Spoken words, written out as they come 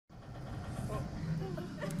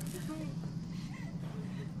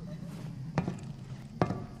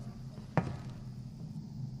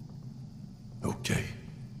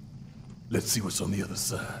Let's see what's on the other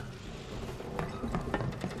side.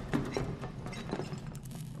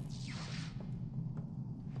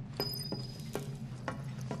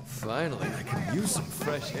 Finally, I can use some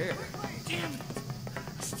fresh air. Damn it!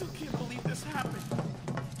 I still can't believe this happened.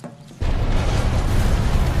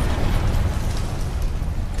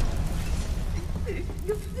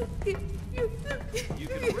 You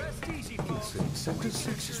can rest easy, folks. Sector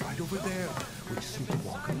 6 is right over there. We just need to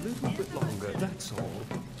walk a little bit longer, that's all.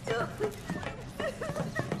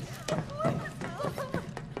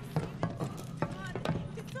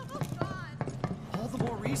 All the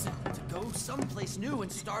more reason to go someplace new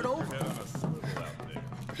and start over.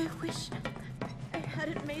 I wish I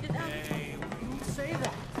hadn't made it out. Hey, you say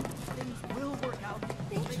that. Things will work out.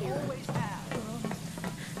 Thank They you. always have.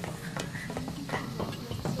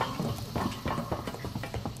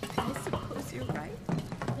 I suppose you're right.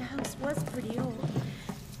 The house was pretty old.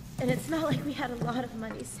 And it's not like we had a lot of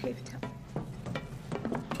money saved up.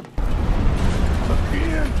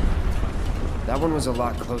 Again? That one was a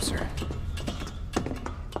lot closer.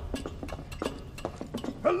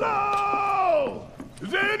 Hello?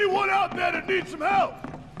 Is there anyone out there that needs some help?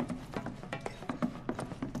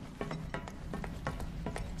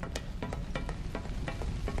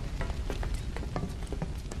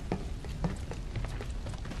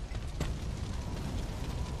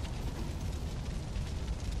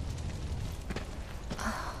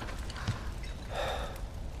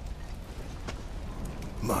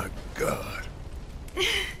 My God.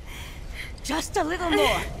 Just a little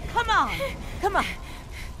more. Come on. Come on.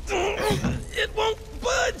 It won't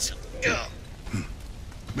budge!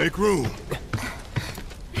 Make room.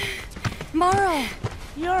 Morrow,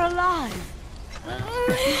 you're alive.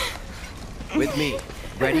 With me.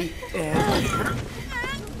 Ready? And...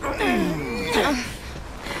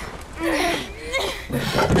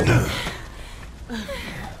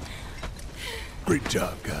 Great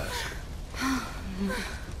job, guys.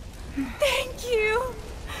 Thank you.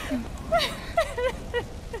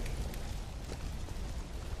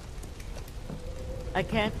 I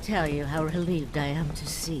can't tell you how relieved I am to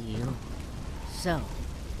see you. So,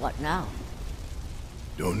 what now?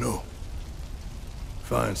 Don't know.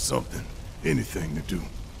 Find something, anything to do.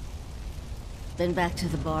 Been back to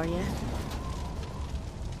the bar yet?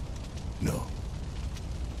 No.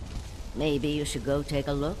 Maybe you should go take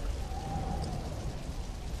a look?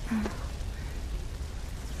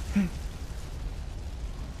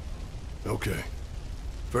 Okay.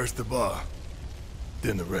 First the bar,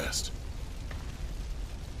 then the rest.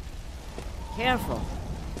 Careful.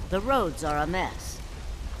 The roads are a mess.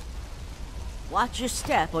 Watch your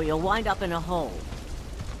step or you'll wind up in a hole.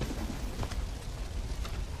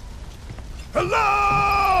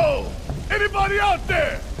 Hello? Anybody out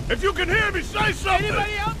there? If you can hear me, say something!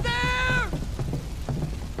 Anybody out there?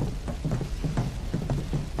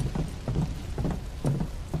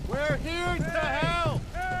 We're here to help!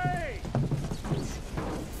 Hey!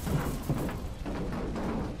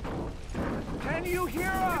 Can you hear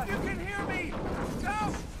us? If you can hear me,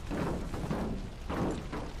 stop!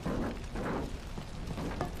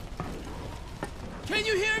 Can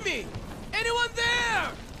you hear me? Anyone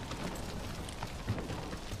there?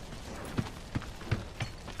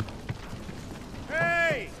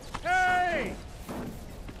 Hey! Hey!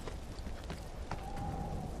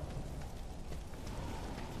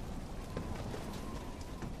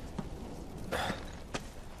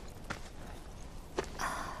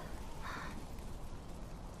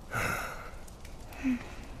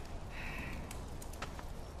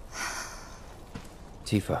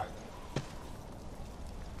 Tifa.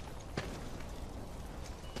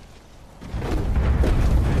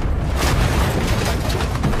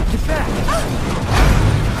 Get back!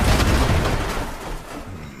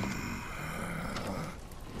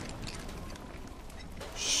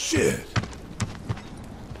 Shit!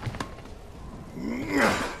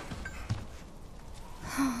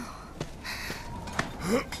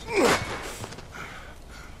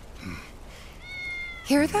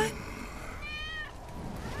 Hear that?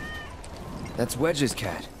 That's Wedge's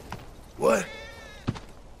cat. What?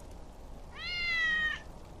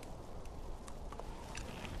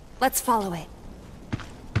 Let's follow it.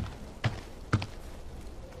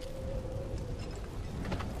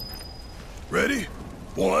 Ready?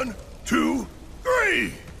 1, 2,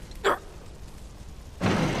 3!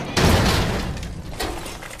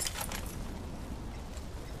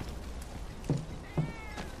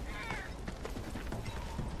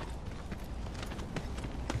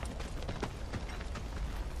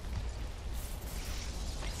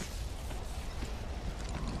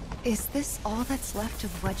 Is this all that's left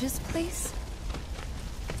of Wedge's place?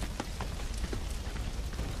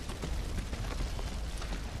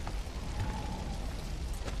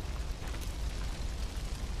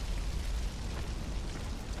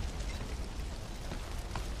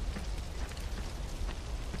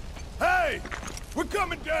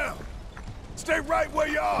 coming down. Stay right where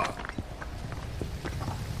you are.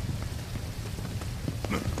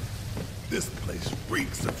 This place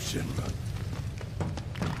reeks of Shinra.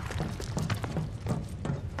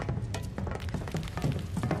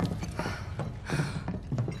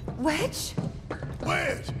 Wedge?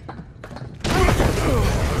 Wedge!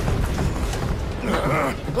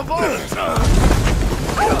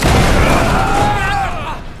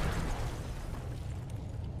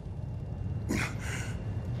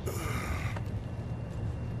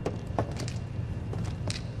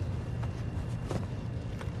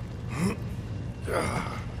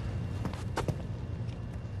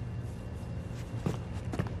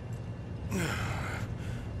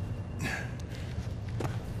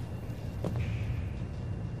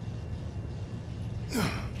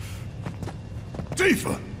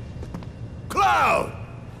 Tifa! Cloud!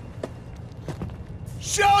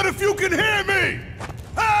 Shout if you can hear me!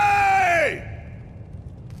 Hey!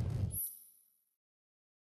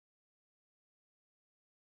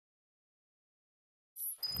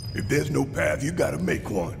 If there's no path, you gotta make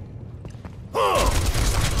one.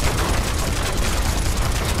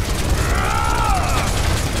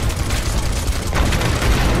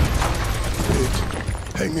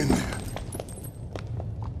 Hang in there.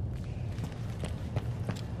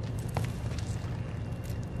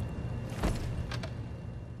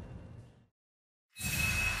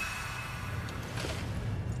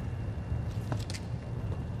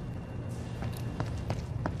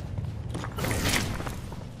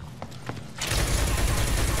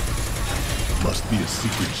 Must be a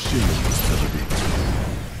secret Shinra facility.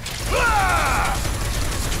 Ah!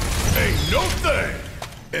 Ain't no thing!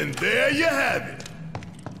 And there you have it!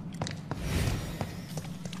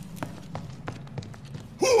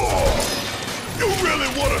 Whoa! You really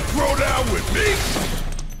want to throw down with me?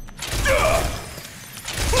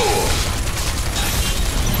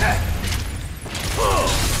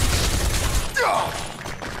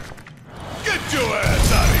 Get your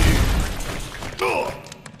ass out of here!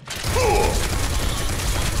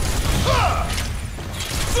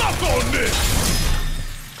 Suck on this!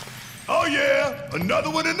 Oh yeah, another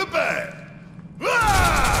one in the bag!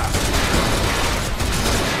 Ah!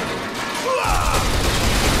 Ah!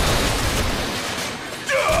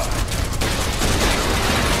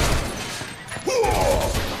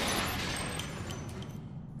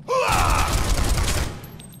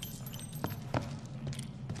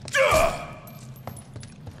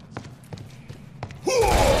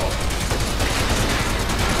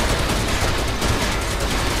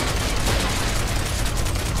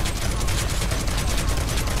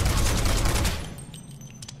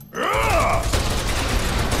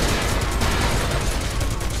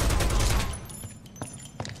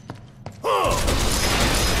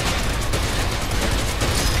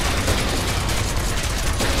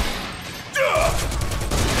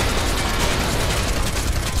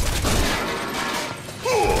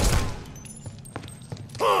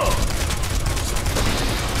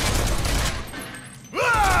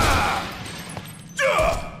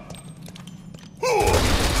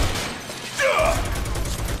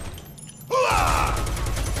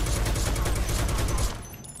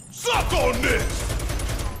 Suck on this!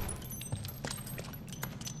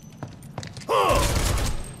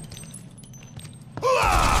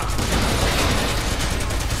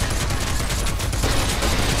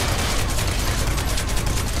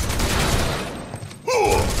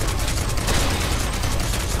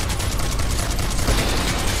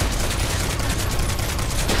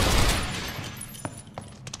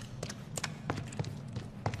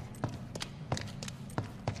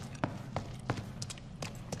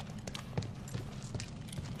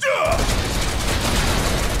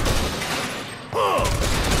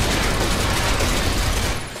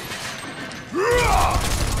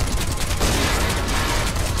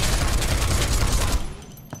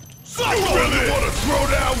 You really want to throw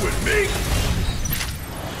down with me?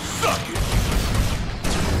 Suck it!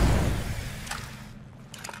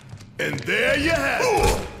 And there you have it!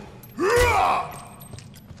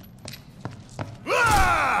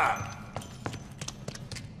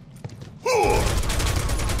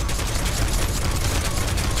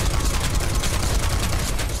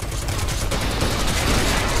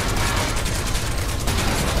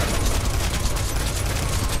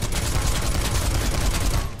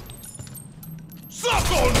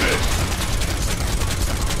 Suck on this!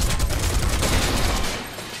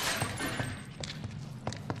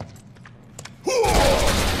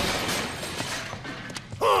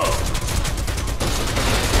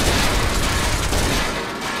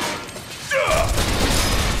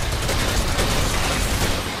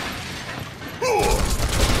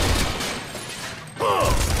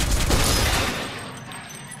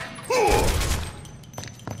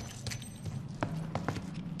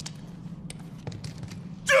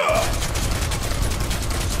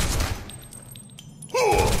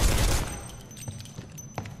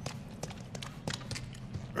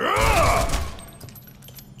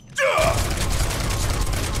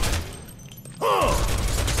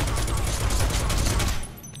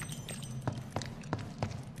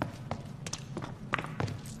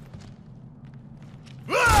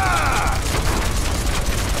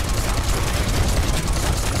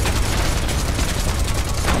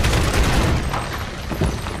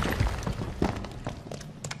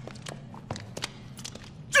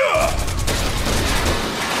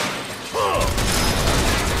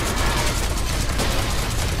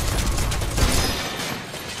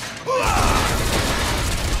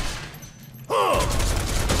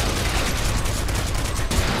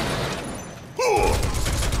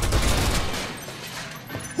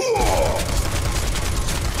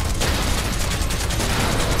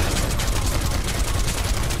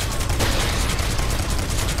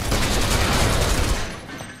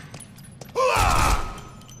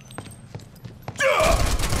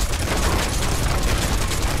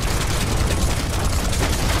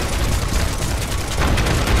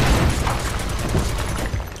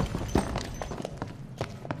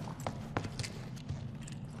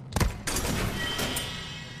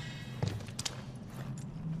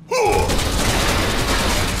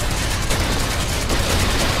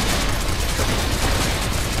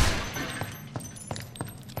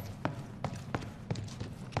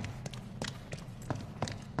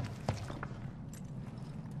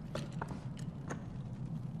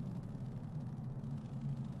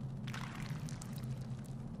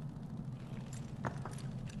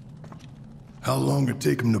 How long it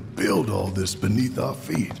take him to build all this beneath our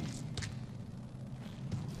feet?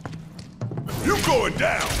 You going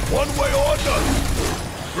down, one way or another.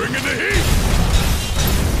 Bring in the heat.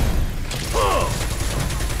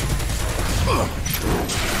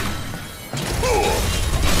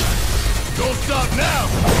 Don't stop now.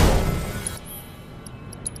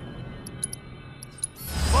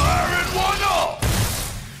 Firing one off.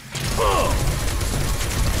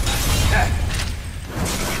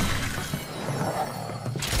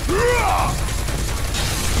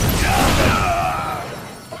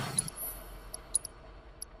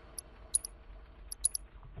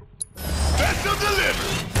 Special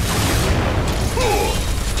delivery.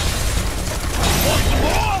 Want some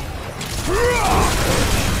more?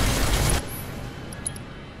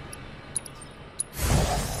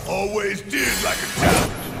 Always did like a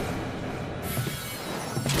challenge.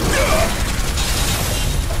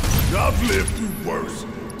 I've lived through worse.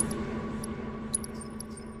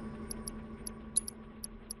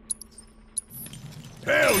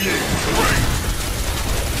 Hell yeah, great!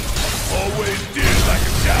 Always did like a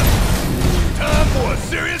challenge. Time for a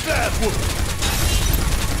serious ass whooping.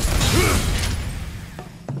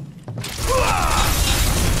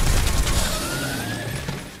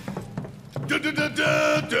 Da da da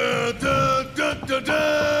da da da da da da.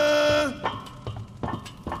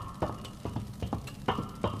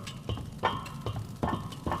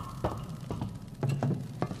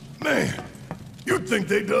 Man, you'd think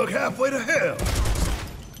they dug halfway to hell.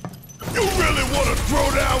 You really want to throw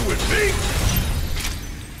down with me?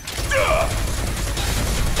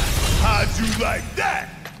 How'd you like that?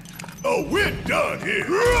 Oh, we're done here.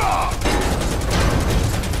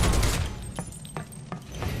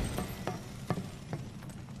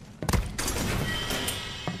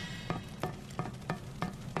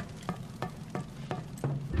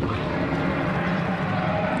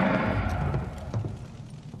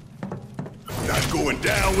 Not going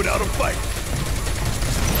down without a fight.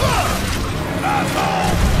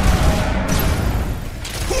 Asshole!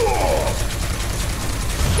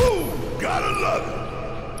 Gotta love it.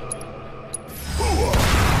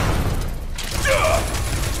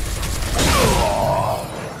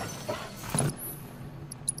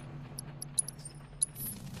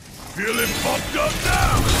 Feeling pumped up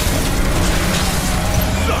now.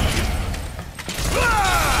 Suck it.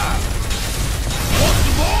 Want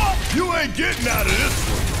some more? You ain't getting out of this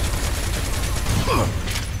one.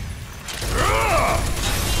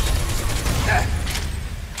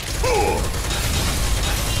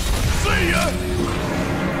 See ya!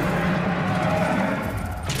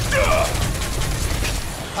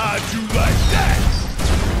 How'd you like that?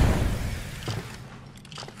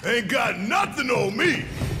 Ain't got nothing on me!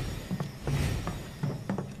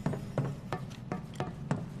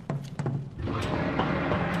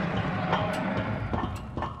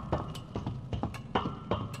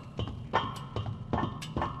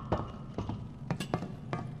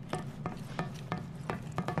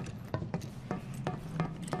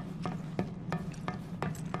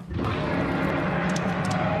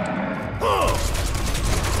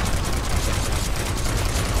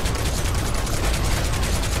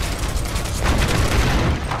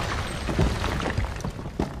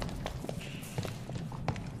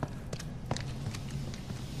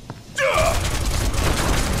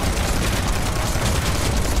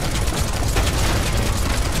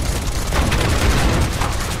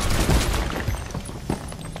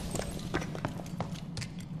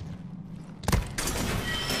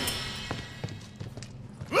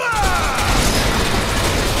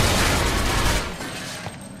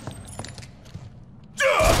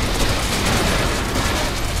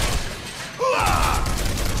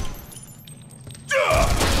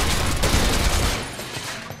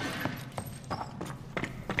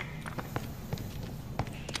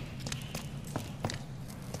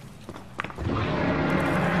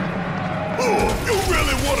 You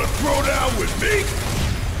really want to throw down with me?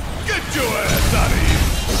 Get your ass out of here!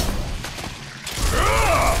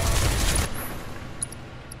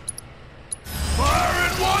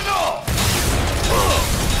 Firing one off!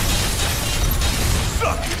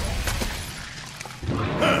 Suck it!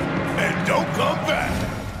 And don't come back!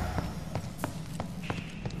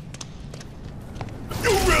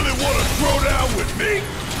 You really want to throw down with me?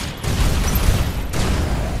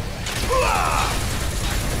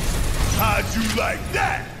 How'd you like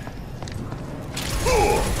that?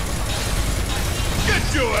 Get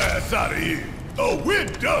your ass out of here! Oh, we're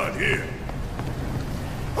done here!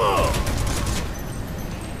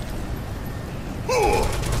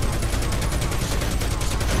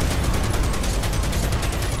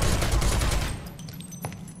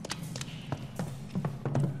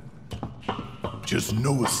 Just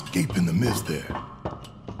no escape in the mist there.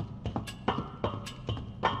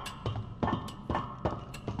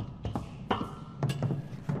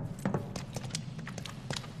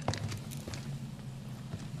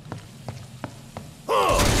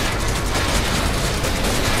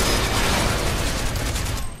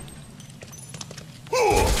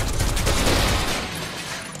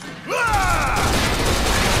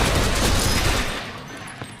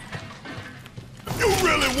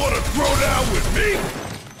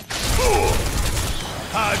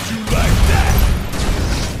 How'd you like that?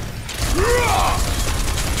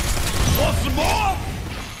 Want some more?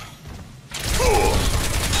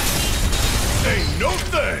 Ain't no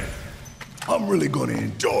thing. I'm really gonna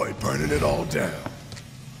enjoy burning it all down.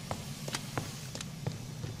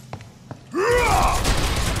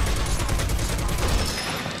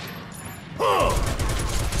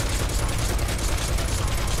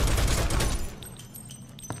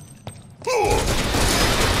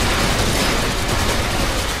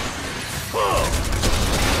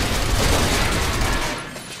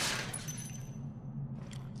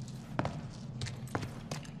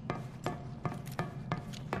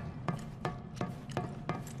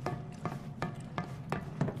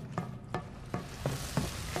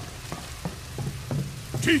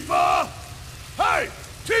 Tifa! Hey!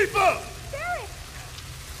 Tifa! Barrett!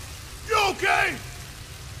 You okay?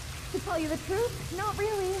 To tell you the truth, not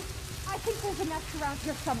really. I think there's a nest around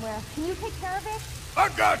here somewhere. Can you take care of it? I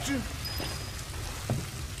got you.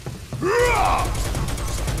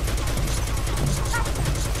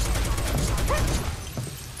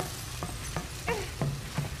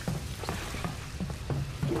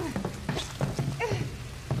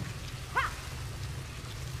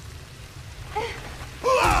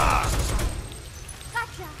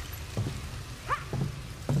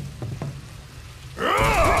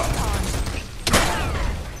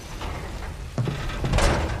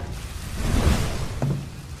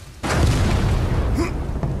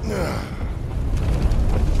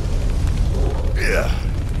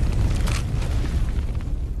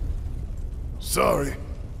 Sorry.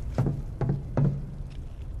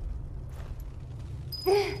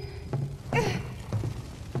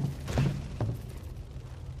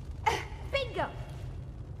 Bingo!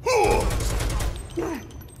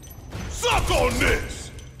 Suck on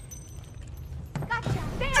this! Gotcha!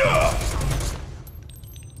 There!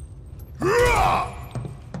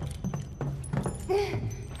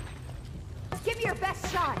 Give me your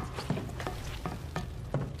best shot!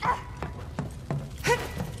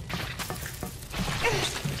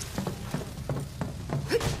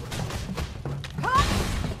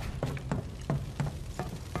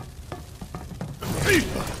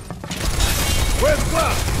 Where's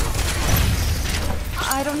Cloud?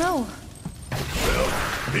 I don't know. Well,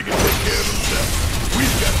 he can take care of himself.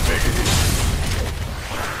 We've got to figure this.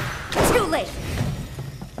 Too late!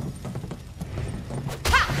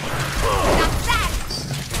 Ha! Not that!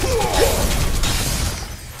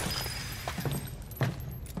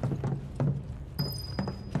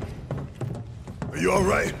 Are you all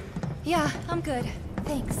right? Yeah, I'm good.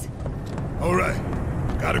 Thanks. All right.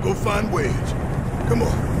 Gotta go find Wedge. Come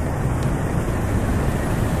on.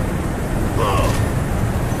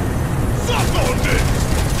 Suck on this!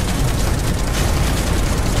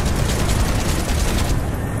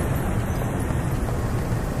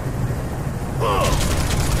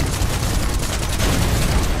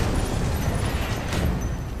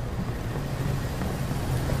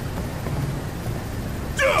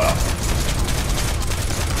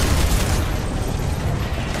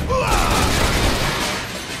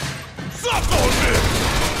 Suck on this!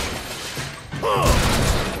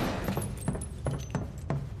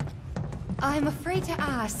 I'm afraid to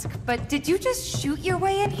ask, but did you just shoot your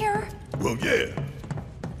way in here? Well, yeah.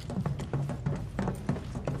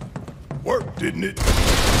 Worked, didn't it?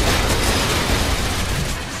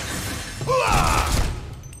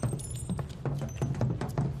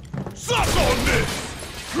 Suck on this!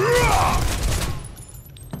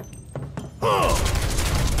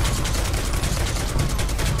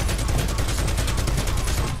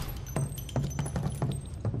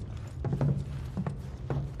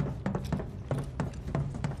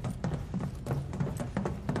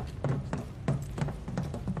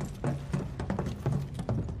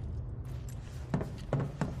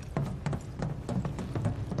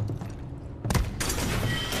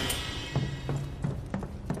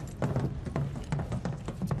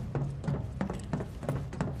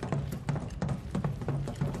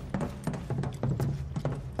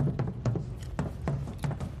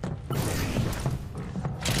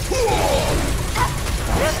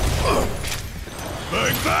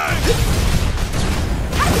 Bang, bang!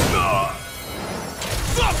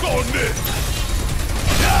 Suck on this!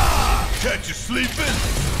 Ah! Catch you sleeping?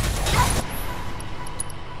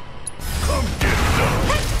 Come get some!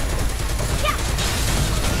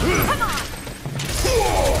 Come on!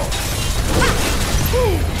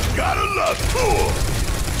 Gotta love it!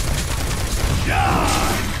 Yeah!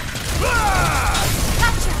 Ah!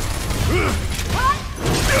 Gotcha!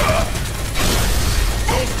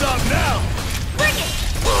 Don't stop now! Bring it!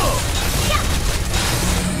 Yeah!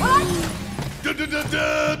 What? Da da da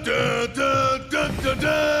da da da da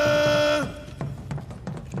da!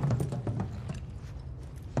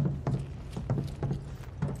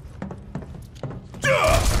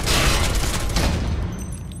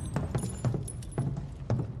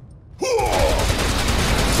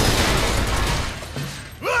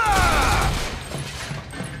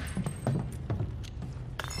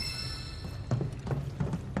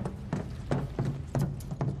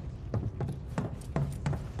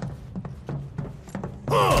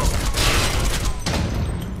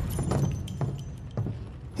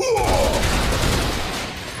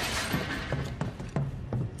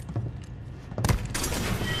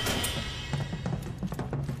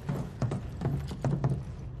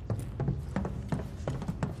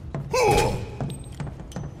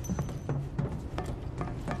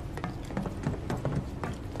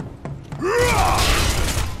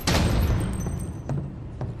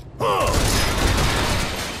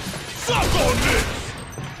 Suck on this!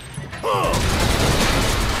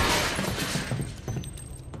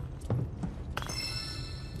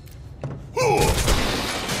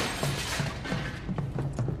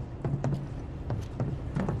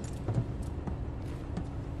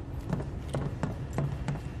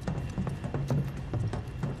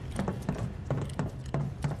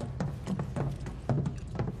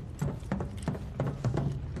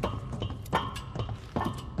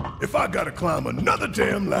 If I gotta climb another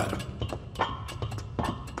damn ladder.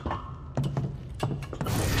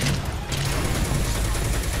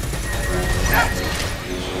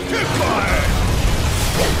 Kick my ass!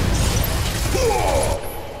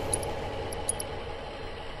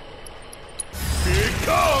 Here it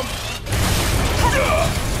comes!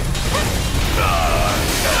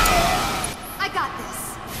 I got this.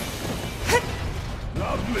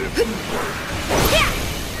 I've lived.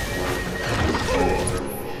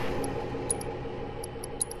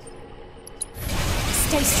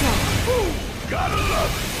 Stay strong. Gotta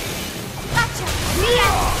love it! Gotcha!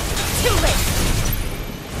 Yeah! Too late!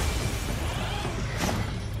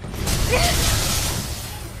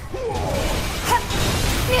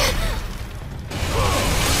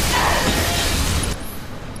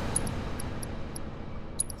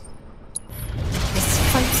 This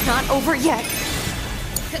fight's not over yet.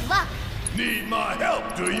 Good luck. Need my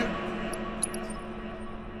help, do you?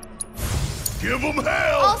 Give them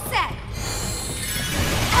hell! All set.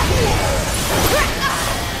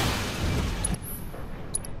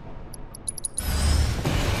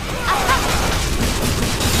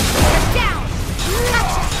 You're down.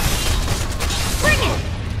 Gotcha. Bring it.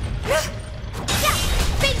 Yeah.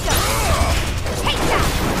 Bingo. Take that.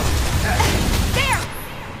 There.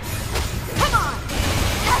 Come on.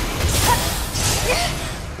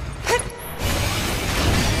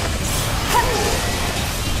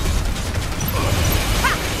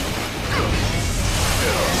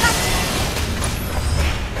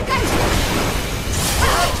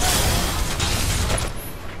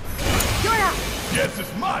 You're up. Guess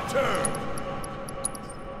it's my turn!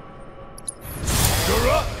 You're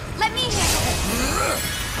up! Let me handle it.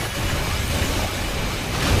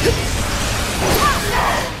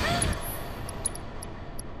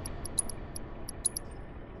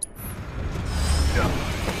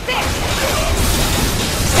 There.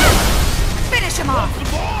 Finish him off.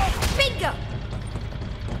 Bingo.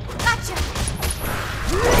 Gotcha.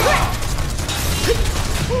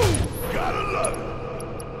 Gotta love it!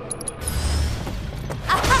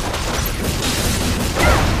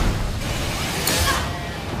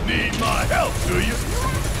 Need my help, do you?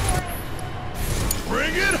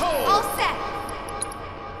 Bring it home! All set.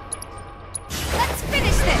 Let's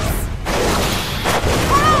finish this.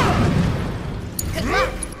 Good luck.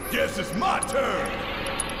 Guess it's my turn!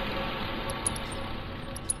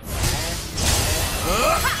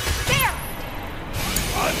 There.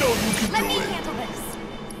 I know you can Let do me it! handle this.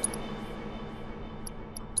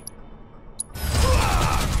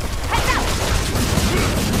 Heads up.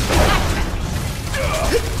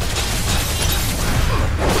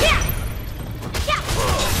 Yeah. Yeah.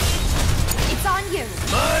 It's on you.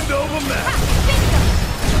 Mind over matter! Bingo.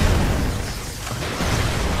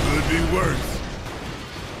 Could be worse.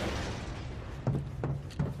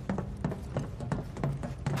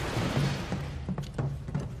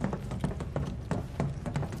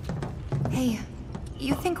 Hey,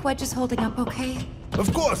 you think Wedge is holding up okay?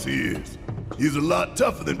 Of course he is. He's a lot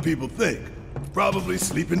tougher than people think. Probably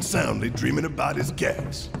sleeping soundly, dreaming about his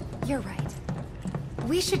cats. You're right.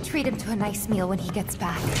 We should treat him to a nice meal when he gets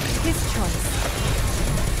back. His choice.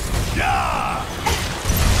 Yeah!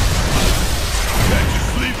 Catch you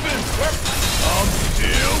sleeping? I'm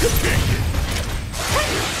still kicking.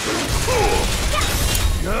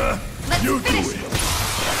 Let's You finish do it.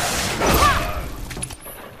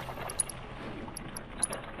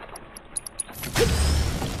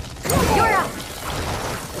 You're up!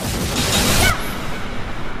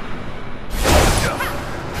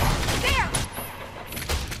 There!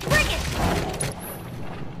 Bring it!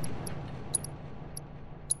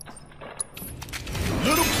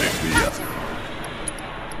 Little pick-me-up.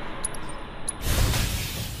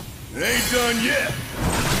 Ain't done yet.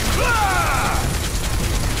 Ah!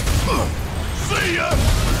 See ya!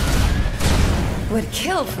 Would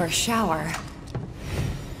kill for a shower.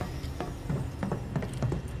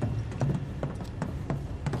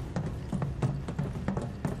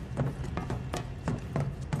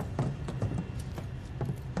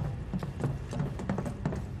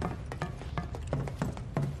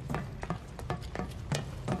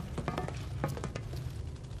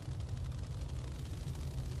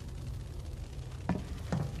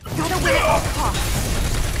 Gotta win at all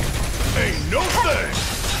costs. Ain't no thing!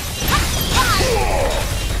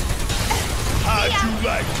 How'd you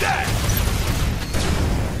like that?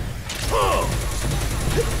 Huh.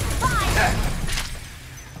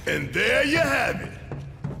 And there you have it.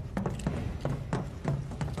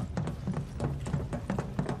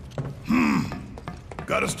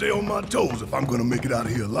 Gotta stay on my toes if I'm gonna make it out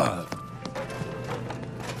of here alive.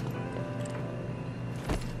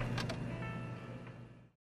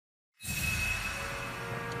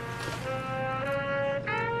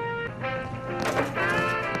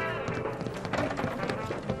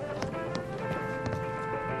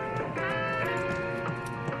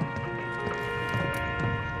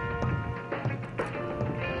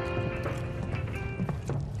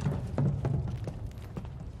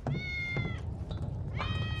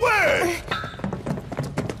 Wait!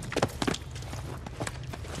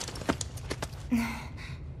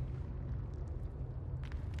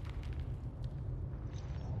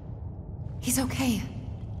 He's okay.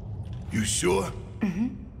 You sure?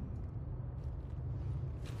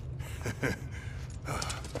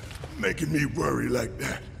 Making me worry like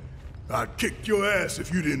that. I'd kick your ass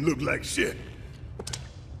if you didn't look like shit.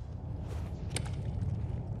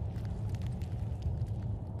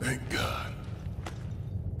 Thank God.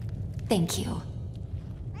 Thank you.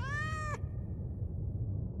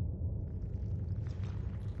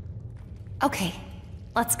 Okay,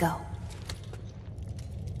 let's go.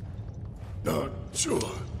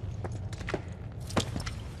 Sure.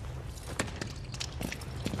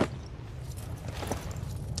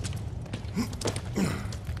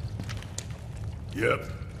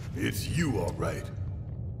 Yep, it's you, all right.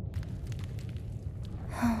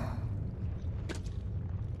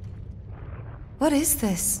 What is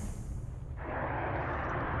this?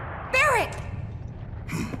 Barrett!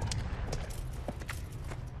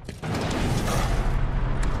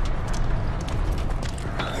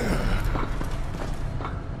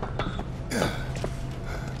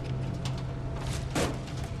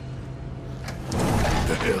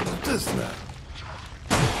 The hell is this now?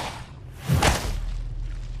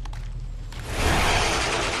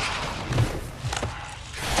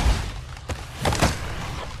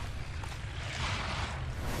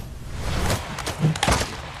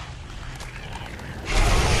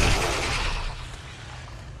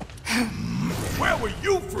 Where were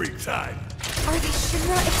you freaks hiding? Are they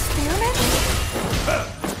Shinra experiments? Huh.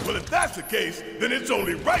 Well, if that's the case, then it's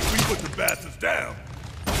only right we put the bastards down.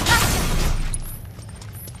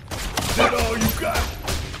 Is that all you got?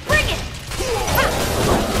 Bring it!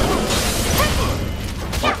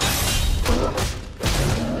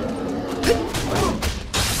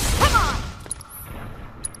 Come on!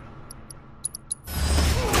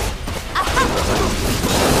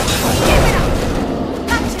 Give it up!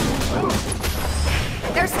 Gotcha!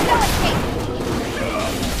 There's no escape!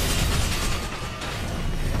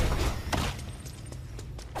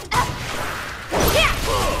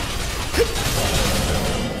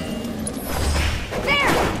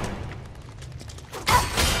 There!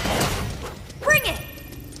 Bring it!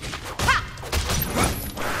 Ha!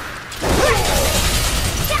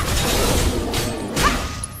 Yeah! Ha!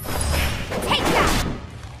 Take that!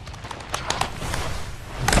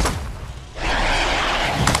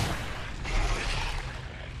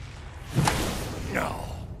 No.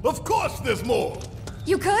 Of course there's more.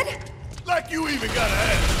 You good? Like you even gotta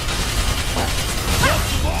ask.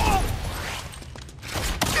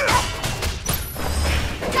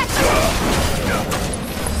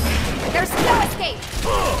 There's no escape!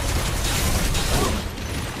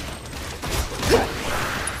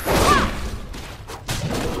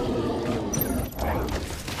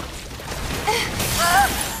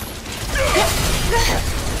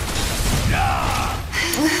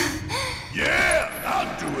 Yeah,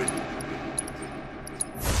 I'll do it.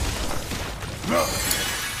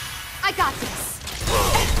 I got this!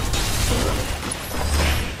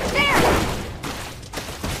 There!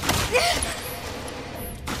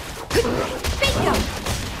 Bingo!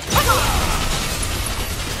 Come on!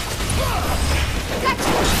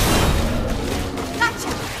 Gotcha!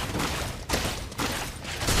 Gotcha!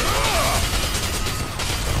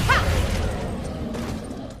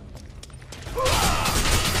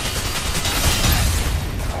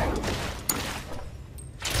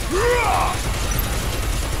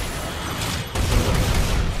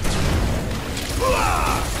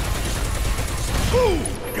 Ooh,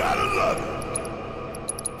 gotta love it.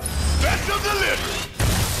 Special delivery.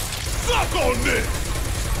 Suck on this.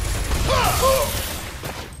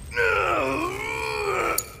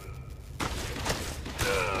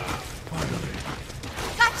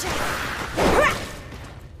 Gotcha!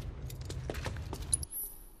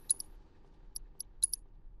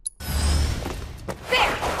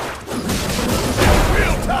 There!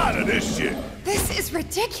 Real tired of this shit. This is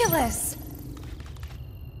ridiculous!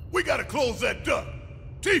 We gotta close that duct.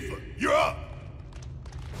 Tifa, you're up.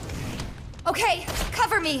 Okay,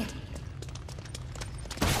 cover me!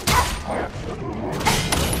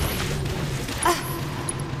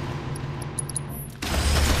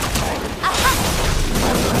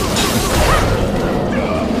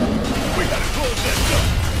 We gotta close that duct.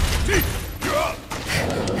 Tifa, you're up.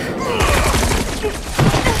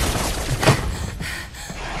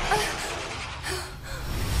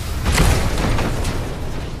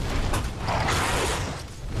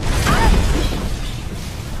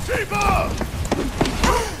 Tifa!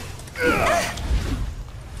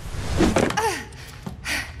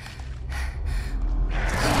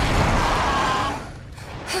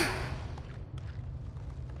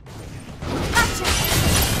 Gotcha!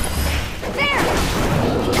 There!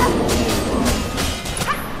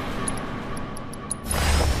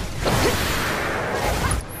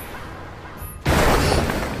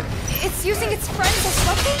 It's using its friends as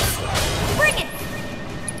weapons? Bring it!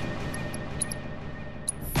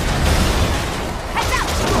 Heads out!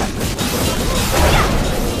 Yeah!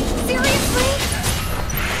 Seriously?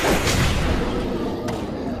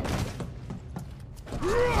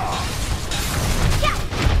 Yeah!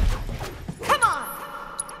 Come on!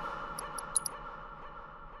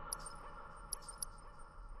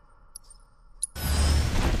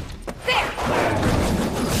 There!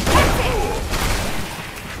 That's it!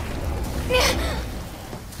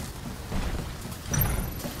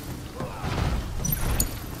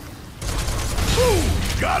 Ooh,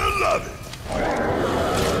 gotta love it.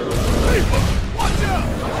 Tifa, watch out.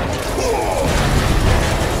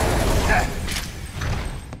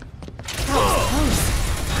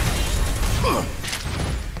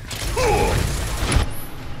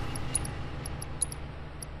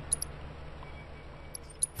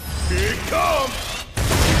 Here it comes.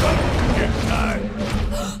 Get tired.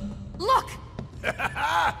 Look!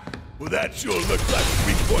 Well, that sure looks like a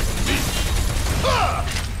weak point to me. Ah!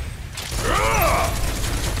 Ah!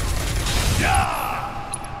 Yeah!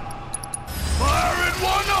 Fire in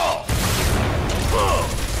one off! Huh!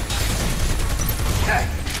 Eh.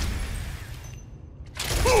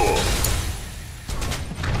 Ooh.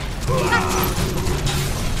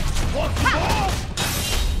 Want some more?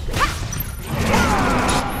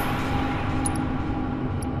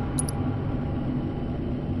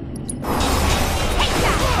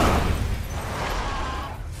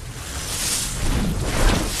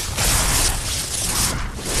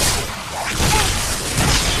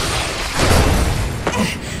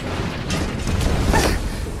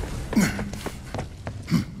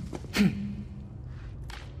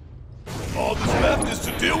 All that's left is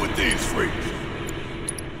to deal with these freaks.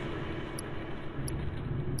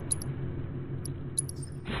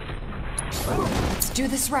 Let's do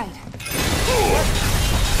this right.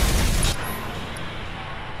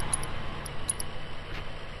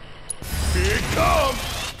 Here it comes!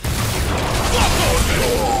 Fuck on this!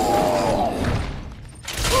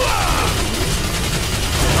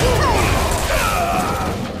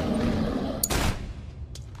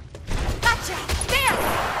 Gotcha! There!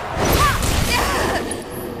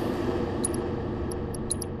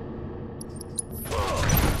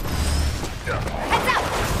 Heads up!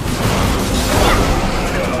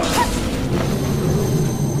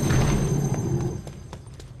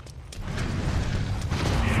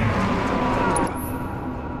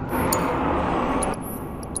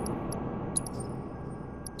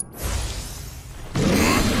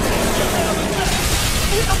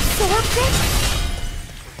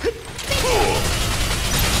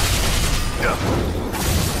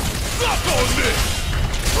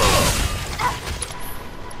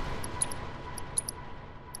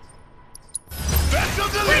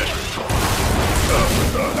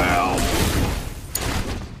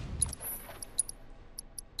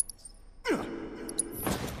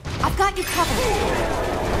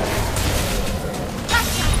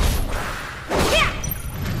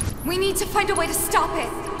 to find a way to stop it.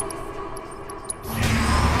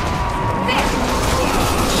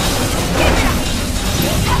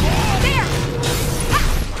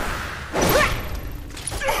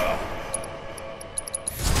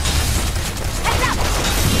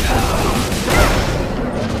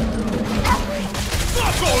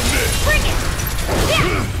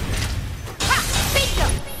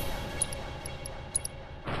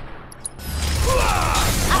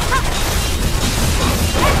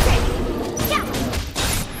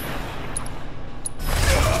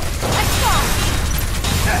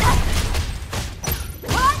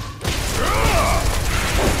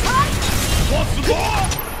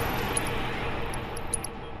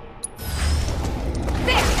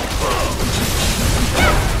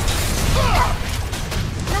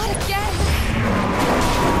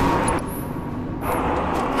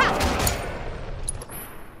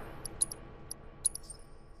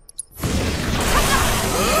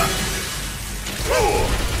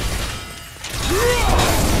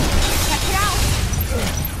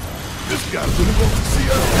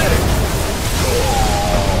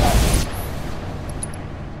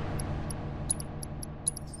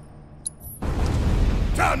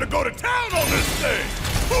 Time to go to town on this thing!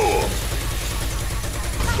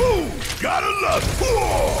 Gotta love it!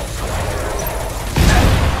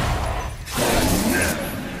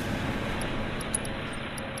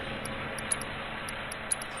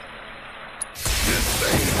 This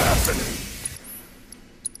ain't happening!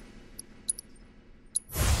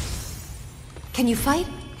 Can you fight?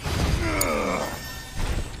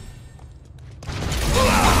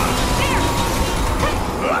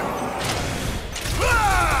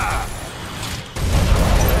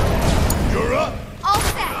 You're up! All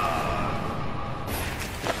set!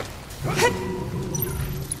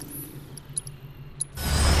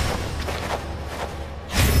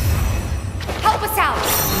 Help us out!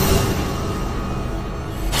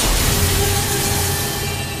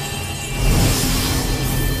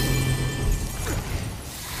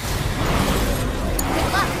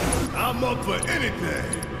 I'm up for anything!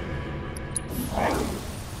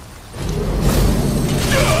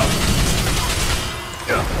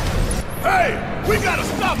 Hey! We gotta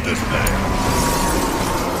stop this thing!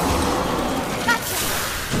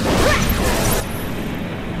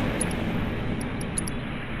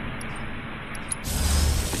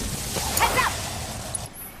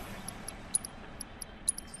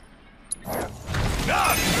 Now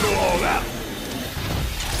I can go all out!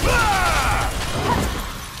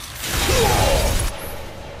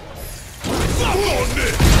 Stop on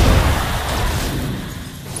this!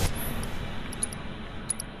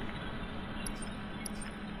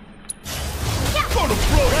 Gonna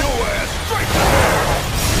blow your ass straight to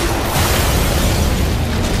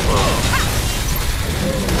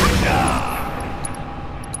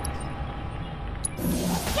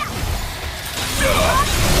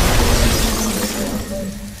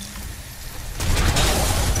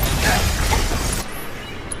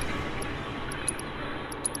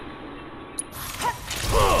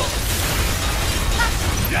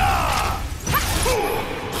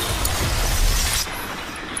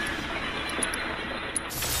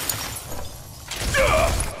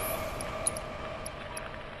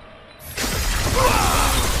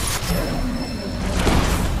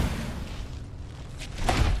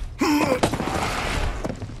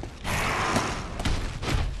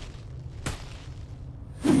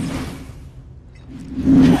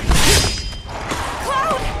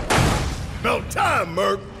About time,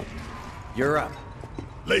 Merc. You're up.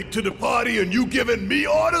 Late to the party and you giving me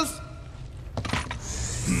orders?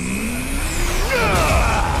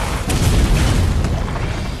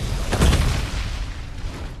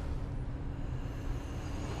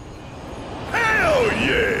 Hell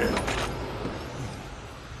yeah!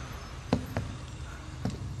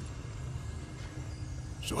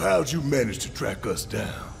 So how'd you manage to track us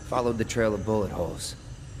down? Followed the trail of bullet holes.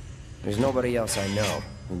 There's nobody else I know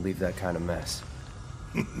who'd leave that kind of mess.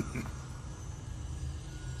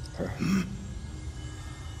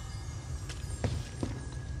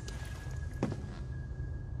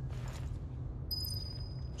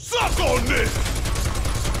 Suck on this!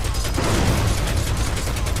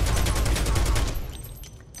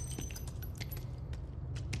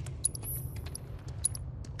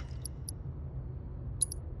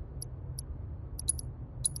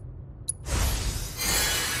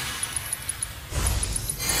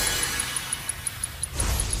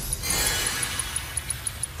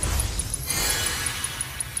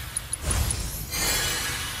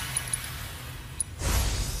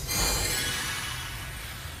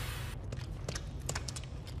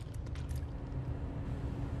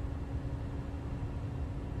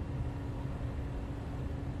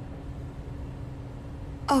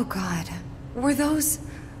 Oh God. Were those...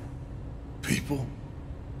 People?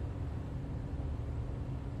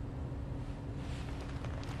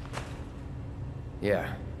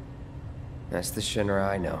 Yeah. That's the Shinra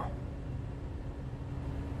I know.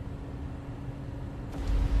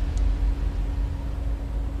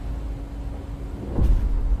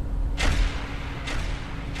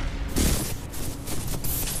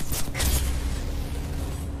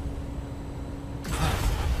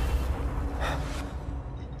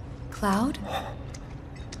 Cloud?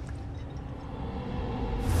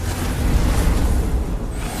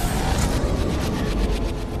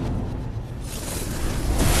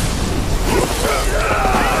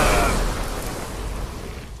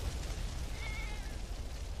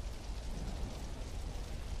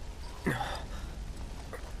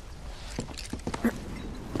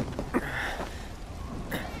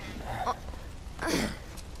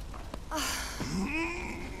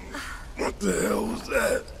 What the hell was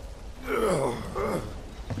that?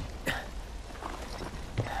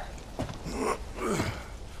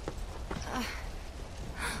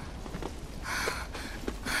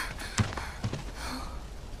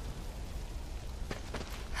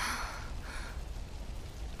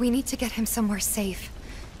 We need to get him somewhere safe.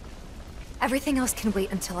 Everything else can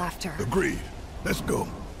wait until after. Agreed. Let's go.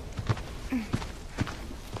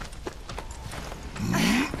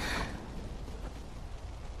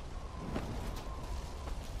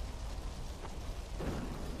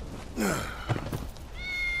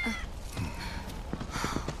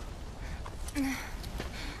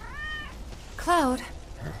 Cloud.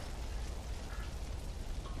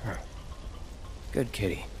 Good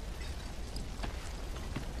kitty.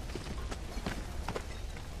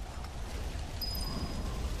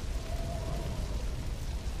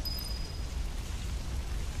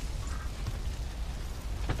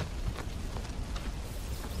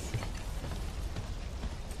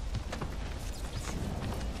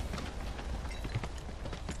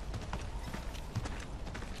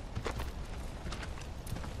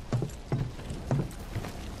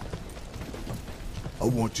 I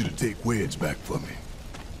want you to take Wedge back for me.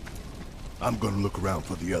 I'm gonna look around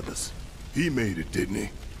for the others. He made it, didn't he?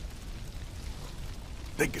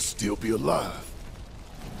 They could still be alive.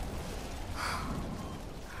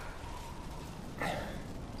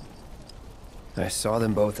 I saw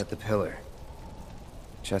them both at the pillar.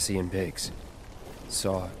 Jesse and Biggs.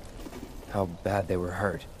 Saw how bad they were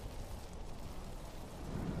hurt.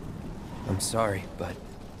 I'm sorry, but...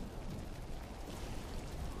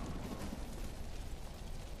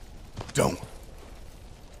 Don't.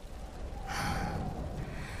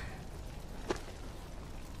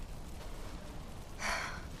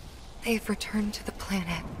 They've returned to the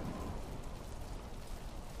planet.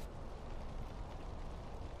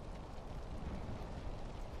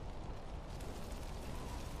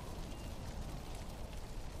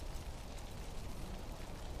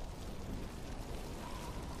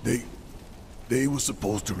 They were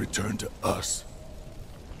supposed to return to us.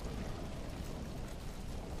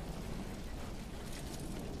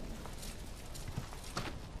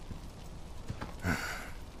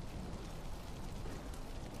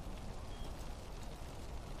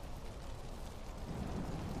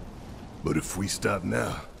 But if we stop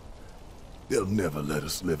now, they'll never let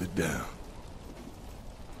us live it down.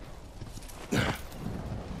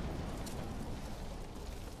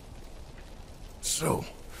 So,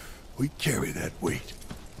 we carry that weight.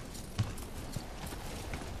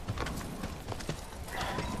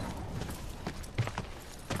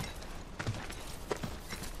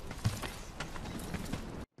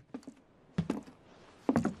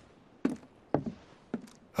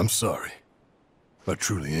 I'm sorry. I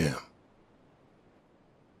truly am.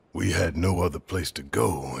 We had no other place to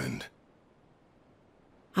go, and...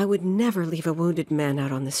 I would never leave a wounded man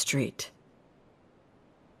out on the street.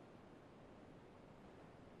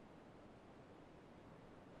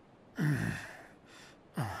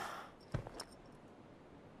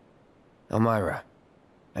 Elmira,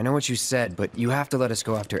 I know what you said, but you have to let us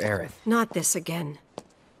go after Aerith. Not this again.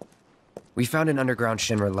 We found an underground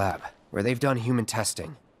Shinra lab, where they've done human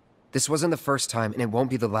testing. This wasn't the first time, and it won't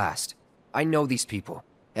be the last. I know these people,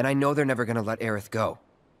 and I know they're never gonna let Aerith go.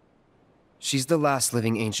 She's the last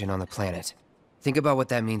living ancient on the planet. Think about what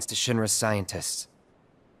that means to Shinra's scientists.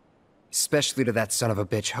 Especially to that son of a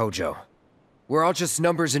bitch, Hojo. We're all just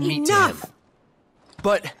numbers and meat to him.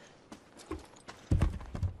 But...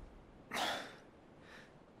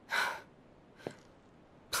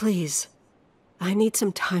 Please, I need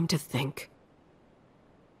some time to think.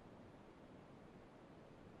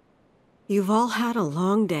 You've all had a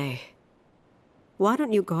long day. Why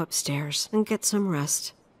don't you go upstairs and get some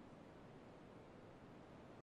rest?